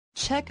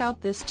Check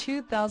out this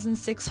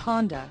 2006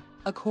 Honda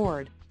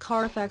Accord.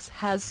 Carfax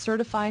has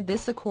certified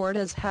this Accord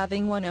as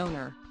having one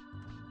owner.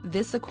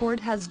 This Accord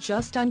has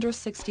just under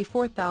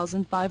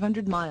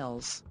 64,500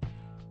 miles.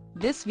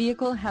 This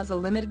vehicle has a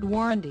limited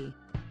warranty.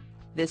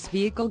 This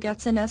vehicle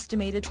gets an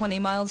estimated 20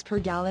 miles per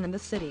gallon in the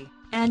city,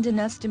 and an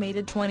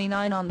estimated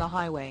 29 on the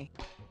highway.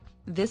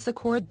 This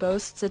Accord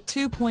boasts a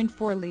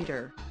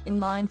 2.4-liter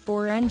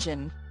inline-4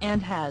 engine,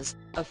 and has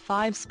a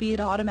 5-speed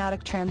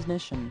automatic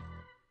transmission.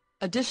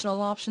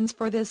 Additional options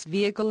for this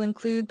vehicle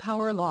include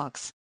power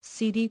locks,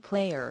 CD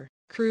player,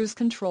 cruise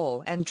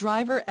control and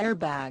driver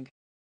airbag.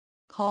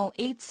 Call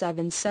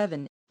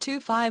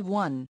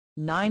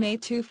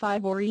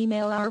 877-251-9825 or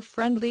email our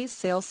friendly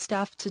sales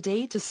staff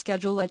today to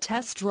schedule a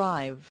test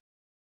drive.